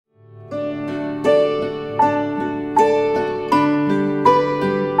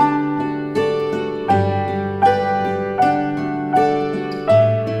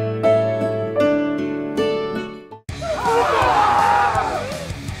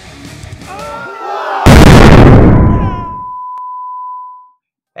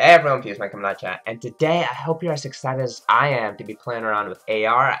Hey everyone, FusedVR Tutorials, and today I hope you're as excited as I am to be playing around with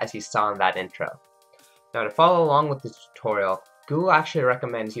AR as you saw in that intro. Now to follow along with this tutorial, Google actually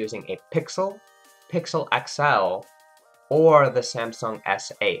recommends using a Pixel, Pixel XL, or the Samsung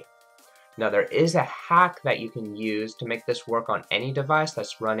S8. Now there is a hack that you can use to make this work on any device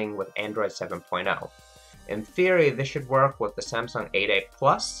that's running with Android 7.0. In theory, this should work with the Samsung 8A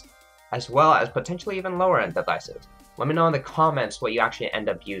Plus, as well as potentially even lower end devices. Let me know in the comments what you actually end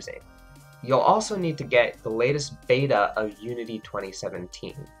up using. You'll also need to get the latest beta of Unity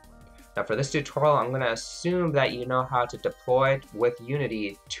 2017. Now for this tutorial, I'm going to assume that you know how to deploy with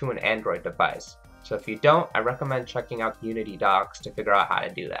Unity to an Android device. So if you don't, I recommend checking out Unity docs to figure out how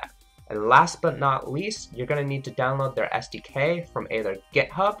to do that. And last but not least, you're going to need to download their SDK from either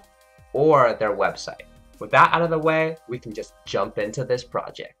GitHub or their website. With that out of the way, we can just jump into this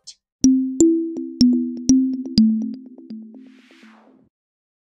project.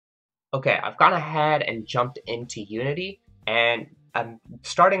 Okay, I've gone ahead and jumped into Unity, and I'm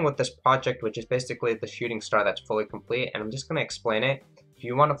starting with this project, which is basically the shooting star that's fully complete, and I'm just going to explain it. If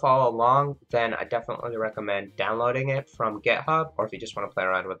you want to follow along, then I definitely recommend downloading it from GitHub, or if you just want to play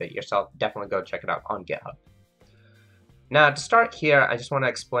around with it yourself, definitely go check it out on GitHub. Now, to start here, I just want to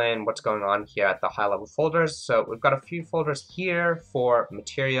explain what's going on here at the high-level folders. So we've got a few folders here for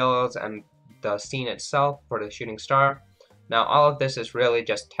materials and the scene itself for the shooting star. Now all of this is really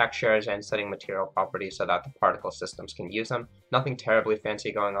just textures and setting material properties so that the particle systems can use them. Nothing terribly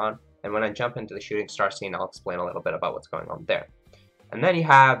fancy going on. And when I jump into the shooting star scene, I'll explain a little bit about what's going on there. And then you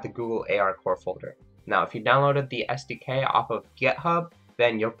have the Google ARCore folder. Now if you downloaded the SDK off of GitHub,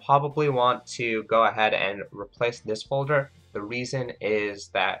 then you'll probably want to go ahead and replace this folder. The reason is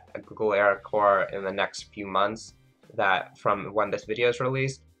that Google ARCore in the next few months, that from when this video is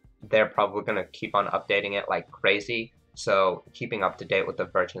released, they're probably going to keep on updating it like crazy. So keeping up to date with the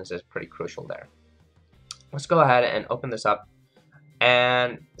versions is pretty crucial there. Let's go ahead and open this up,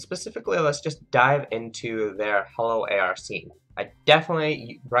 and specifically let's just dive into their Hello AR scene. I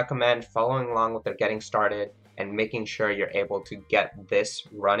definitely recommend following along with their getting started and making sure you're able to get this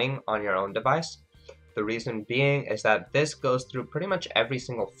running on your own device. The reason being is that this goes through pretty much every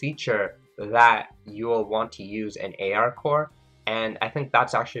single feature that you will want to use in ARCore, and I think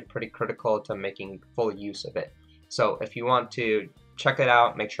that's actually pretty critical to making full use of it. So if you want to check it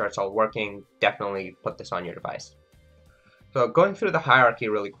out, make sure it's all working, definitely put this on your device. So going through the hierarchy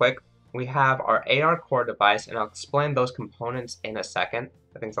really quick, we have our ARCore device, and I'll explain those components in a second.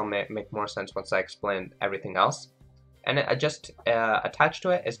 I think they'll make more sense once I explain everything else. And attached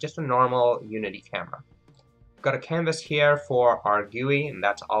to it is just a normal Unity camera. We've got a canvas here for our GUI, and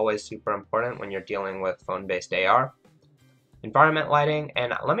that's always super important when you're dealing with phone-based AR. Environment lighting,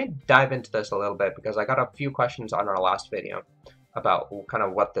 and let me dive into this a little bit because I got a few questions on our last video about kind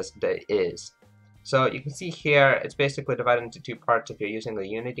of what this bit is. So you can see here it's basically divided into two parts. If you're using the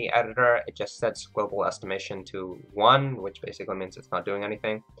Unity editor, it just sets global estimation to 1, which basically means it's not doing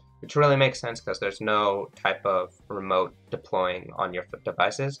anything, which really makes sense because there's no type of remote deploying on your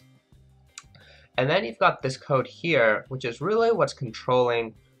devices. And then you've got this code here, which is really what's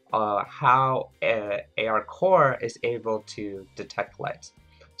controlling how ARCore is able to detect lights.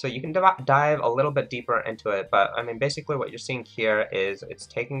 So you can dive a little bit deeper into it, but I mean basically what you're seeing here is it's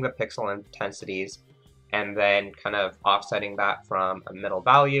taking the pixel intensities and then kind of offsetting that from a middle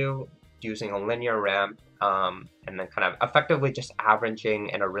value using a linear ramp, and then kind of effectively just averaging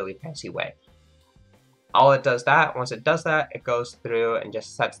in a really fancy way. All it does that, once it does that, it goes through and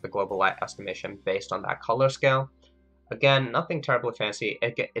just sets the global light estimation based on that color scale. Again, nothing terribly fancy.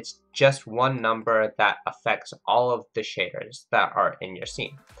 It's just one number that affects all of the shaders that are in your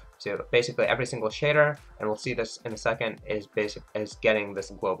scene. So basically every single shader, and we'll see this in a second, is getting this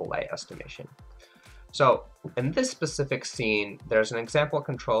global light estimation. So in this specific scene, there's an example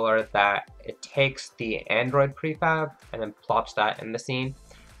controller that it takes the Android prefab and then plops that in the scene.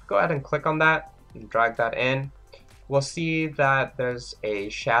 Go ahead and click on that and drag that in. We'll see that there's a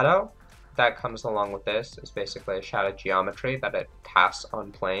shadow that comes along with this. Is basically a shadow geometry that it casts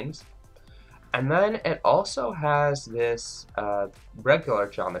on planes. And then it also has this regular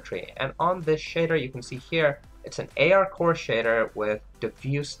geometry. And on this shader, you can see here, it's an ARCore shader with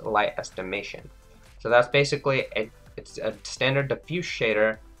diffuse light estimation. So that's basically, it's a standard diffuse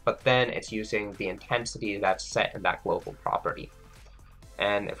shader, but then it's using the intensity that's set in that global property.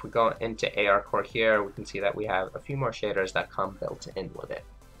 And if we go into ARCore here, we can see that we have a few more shaders that come built in with it.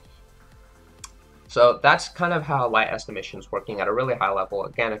 So that's kind of how light estimation is working at a really high level.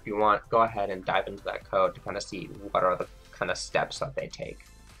 Again, if you want, go ahead and dive into that code to kind of see what are the kind of steps that they take.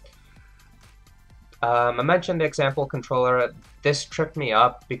 I mentioned the example controller. This tripped me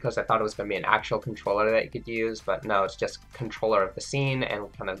up because I thought it was going to be an actual controller that you could use, but no, it's just controller of the scene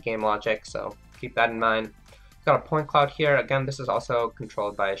and kind of game logic, so keep that in mind. Got a point cloud here. Again, this is also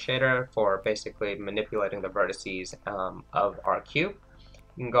controlled by a shader for basically manipulating the vertices of our cube.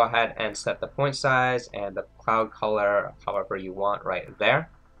 You can go ahead and set the point size and the cloud color however you want right there.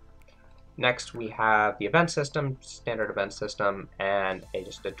 Next, we have the event system, standard event system, and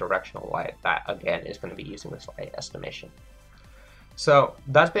just a directional light that, again, is going to be using this light estimation. So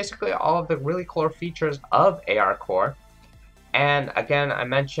that's basically all of the really cool features of ARCore. And again, I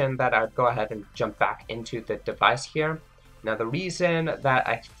mentioned that I'd go ahead and jump back into the device here. Now, the reason that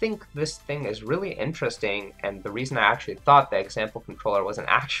I think this thing is really interesting, and the reason I actually thought the example controller was an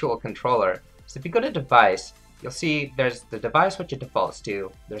actual controller, is if you go to device, you'll see there's the device which it defaults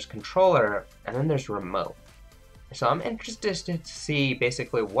to, there's controller, and then there's remote. So I'm interested to see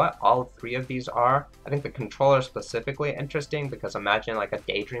basically what all three of these are. I think the controller is specifically interesting because imagine like a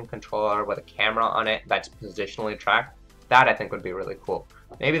Daydream controller with a camera on it that's positionally tracked. That I think would be really cool.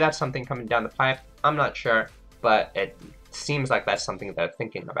 Maybe that's something coming down the pipe, I'm not sure, but it seems like that's something they're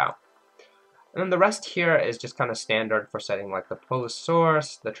thinking about. And then the rest here is just kind of standard for setting like the pose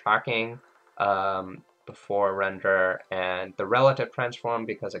source, the tracking, before render, and the relative transform,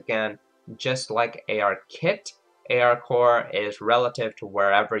 because again, just like ARKit, ARCore is relative to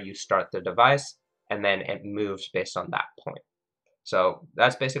wherever you start the device, and then it moves based on that point. So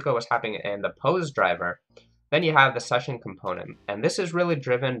that's basically what's happening in the pose driver. Then you have the session component, and this is really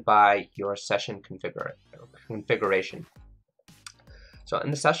driven by your session configuration. So in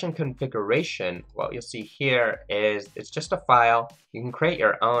the session configuration, what you'll see here is it's just a file. You can create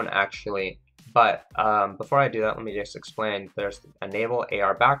your own actually, but before I do that, let me just explain. There's enable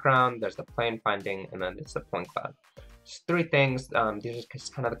AR background, there's the plane finding, and then it's the point cloud. Just three things. These are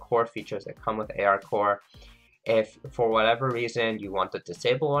just kind of the core features that come with ARCore. If for whatever reason you want to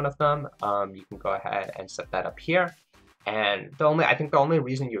disable one of them, you can go ahead and set that up here. And I think the only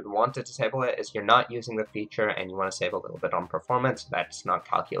reason you'd want to disable it is you're not using the feature and you want to save a little bit on performance. That's not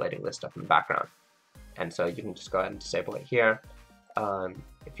calculating this stuff in the background. And so you can just go ahead and disable it here.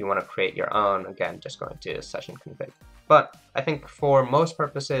 If you want to create your own, again, just go into session config. But I think for most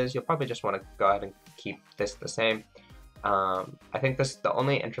purposes, you'll probably just want to go ahead and keep this the same. I think the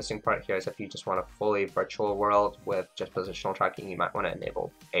only interesting part here is if you just want a fully virtual world with just positional tracking, you might want to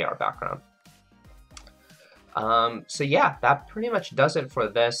enable AR background. So yeah, that pretty much does it for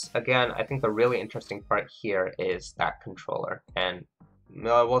this. Again, I think the really interesting part here is that controller, and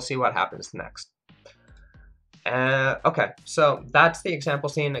we'll see what happens next. Okay, so that's the example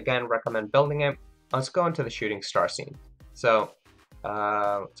scene. Again, recommend building it. Let's go into the shooting star scene. So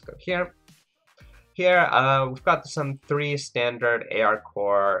let's go here. Here, we've got some 3 standard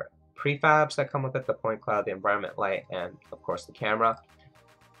ARCore prefabs that come with it, the point cloud, the environment light, and of course the camera.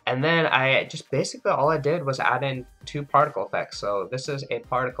 And then I just basically all I did was add in 2 particle effects. So this is a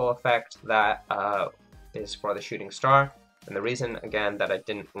particle effect that is for the shooting star. And the reason, again, that I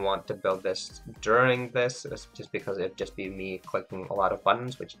didn't want to build this during this is just because it'd just be me clicking a lot of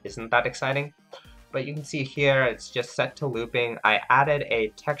buttons, which isn't that exciting. But you can see here, it's just set to looping. I added a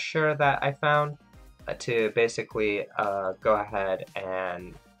texture that I found to basically go ahead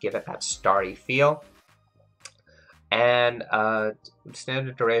and give it that starry feel. And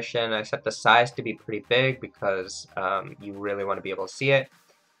standard duration, I set the size to be pretty big because you really want to be able to see it.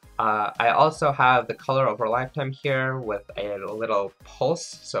 I also have the color over lifetime here with a little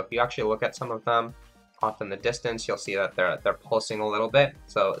pulse. So if you actually look at some of them off in the distance, you'll see that they're pulsing a little bit.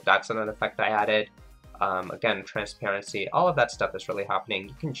 So that's an effect I added. Again, transparency, all of that stuff is really happening.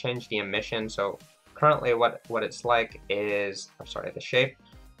 You can change the emission. So currently what it's like is, the shape.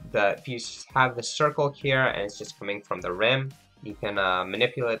 If you have the circle here and it's just coming from the rim, you can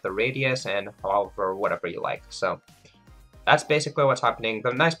manipulate the radius and whatever you like. So that's basically what's happening.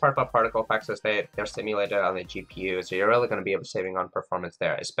 The nice part about particle effects is they're simulated on the GPU, so you're really going to be able to saving on performance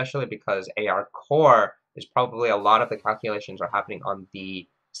there, especially because ARCore is probably a lot of the calculations are happening on the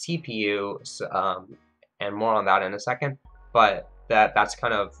CPU, and more on that in a second. But that's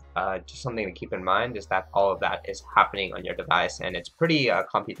kind of just something to keep in mind, is that all of that is happening on your device, and it's pretty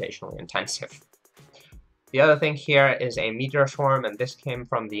computationally intensive. The other thing here is a Meteor Form, and this came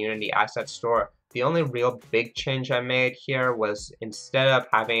from the Unity Asset Store. The only real big change I made here was instead of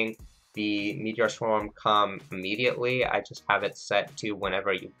having the Meteor Form come immediately, I just have it set to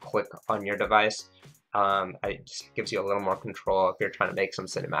whenever you click on your device. It just gives you a little more control if you're trying to make some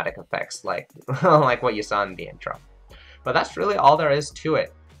cinematic effects like, like what you saw in the intro. But that's really all there is to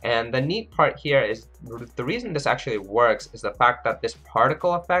it. And the neat part here is the reason this actually works is the fact that this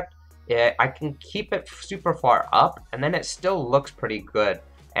particle effect I can keep it super far up, and then it still looks pretty good.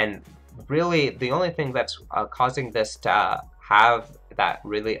 And really, the only thing that's causing this to have that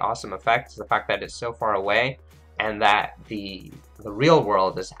really awesome effect is the fact that it's so far away, and that the real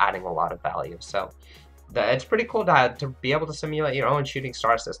world is adding a lot of value. So it's pretty cool to be able to simulate your own shooting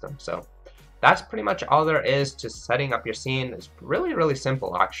star system. So that's pretty much all there is to setting up your scene. It's really, really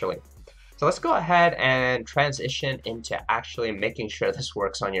simple, actually. So let's go ahead and transition into actually making sure this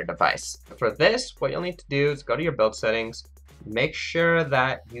works on your device. For this, what you'll need to do is go to your build settings, make sure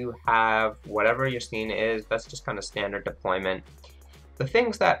that you have whatever your scene is. That's just kind of standard deployment. The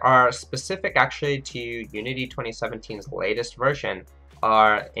things that are specific actually to Unity 2017's latest version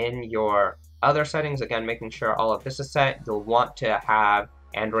are in your other settings. Again, making sure all of this is set. You'll want to have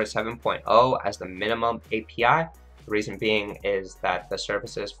Android 7.0 as the minimum API. The reason being is that the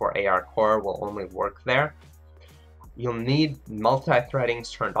services for ARCore will only work there. You'll need multi-threading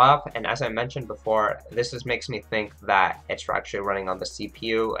turned off, and as I mentioned before, this makes me think that it's actually running on the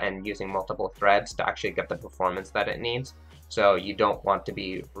CPU and using multiple threads to actually get the performance that it needs. So you don't want to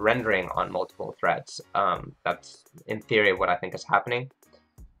be rendering on multiple threads. That's in theory what I think is happening.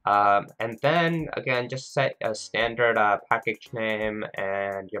 And then again, just set a standard package name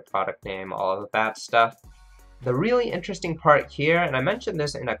and your product name, all of that stuff. The really interesting part here, and I mentioned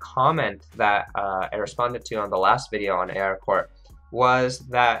this in a comment that I responded to on the last video on ARCore, was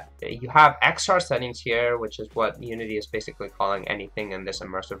that you have XR settings here, which is what Unity is basically calling anything in this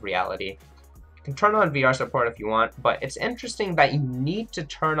immersive reality. You can turn on VR support if you want, but it's interesting that you need to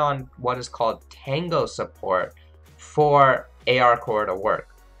turn on what is called Tango support for ARCore to work.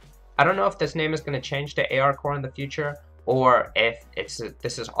 I don't know if this name is going to change to ARCore in the future, or if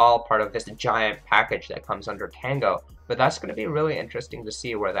this is all part of this giant package that comes under Tango, but that's going to be really interesting to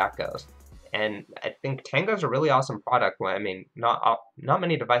see where that goes. And I think Tango is a really awesome product. I mean, not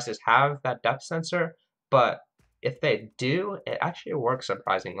many devices have that depth sensor, but if they do, it actually works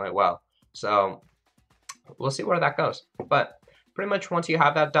surprisingly well. So we'll see where that goes. But pretty much once you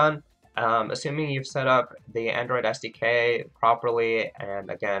have that done, assuming you've set up the Android SDK properly, and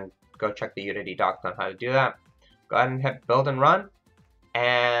again, go check the Unity docs on how to do that. Go ahead and hit build and run,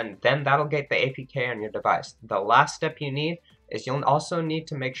 and then that'll get the APK on your device. The last step you need is you'll also need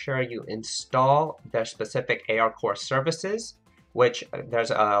to make sure you install their specific ARCore services, which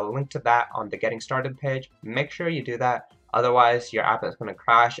there's a link to that on the getting started page. Make sure you do that, otherwise your app is going to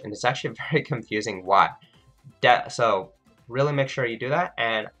crash, and it's actually very confusing why. So really make sure you do that,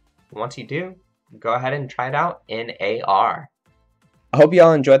 and once you do, go ahead and try it out in AR. I hope you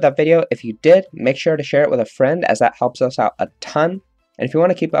all enjoyed that video. If you did, make sure to share it with a friend, as that helps us out a ton. And if you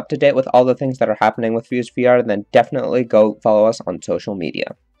want to keep up to date with all the things that are happening with FusedVR, then definitely go follow us on social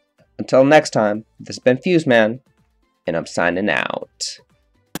media. Until next time, this has been FuseMan, and I'm signing out.